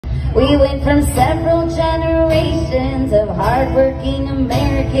We went from several generations of hardworking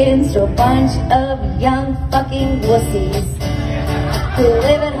Americans to a bunch of young fucking wussies who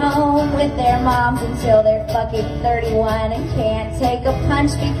live at home with their moms until they're fucking 31 and can't take a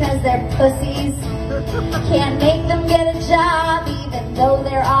punch because they're pussies. Can't make them get a job even though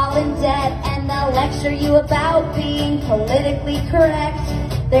they're all in debt, and they'll lecture you about being politically correct.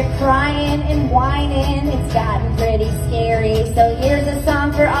 They're crying and whining, it's gotten pretty scary. So here's a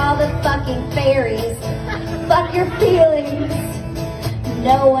song for all the fucking fairies. Fuck your feelings.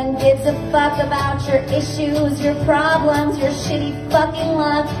 No one gives a fuck about your issues, your problems, your shitty fucking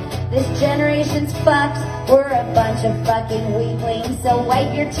luck. This generation's fucked, we're a bunch of fucking weaklings. So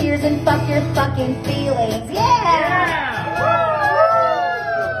wipe your tears and fuck your fucking feelings. Yeah!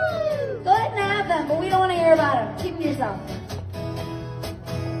 Go ahead and have them, but we don't want to hear about them. Keep them to yourself.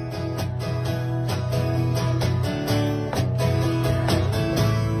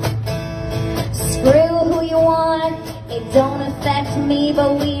 Screw who you want, it don't affect me,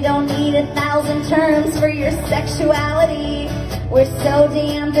 but we don't need 1,000 terms for your sexuality. We're so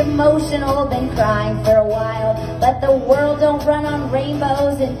damned emotional, been crying for a while, but the world don't run on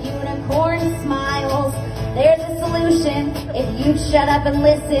rainbows and unicorn smiles. There's a solution, if you'd shut up and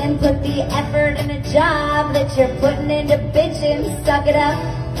listen, put the effort in a job that you're putting into bitchin'. Suck it up,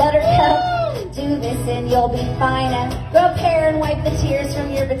 buttercup. Do this and you'll be fine. And grow hair and wipe the tears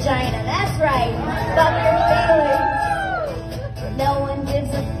from your vagina. That's right. Fuck your feelings. No one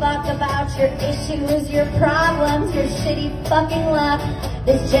gives a fuck about your issues, your problems, your shitty fucking luck.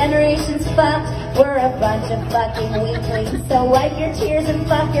 This generation's fucked. We're a bunch of fucking weaklings. So wipe your tears and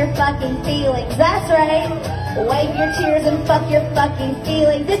fuck your fucking feelings. That's right. Wipe your tears and fuck your fucking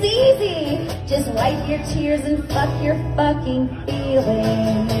feelings. It's easy. Just wipe your tears and fuck your fucking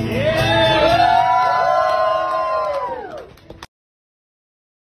feelings. Yeah!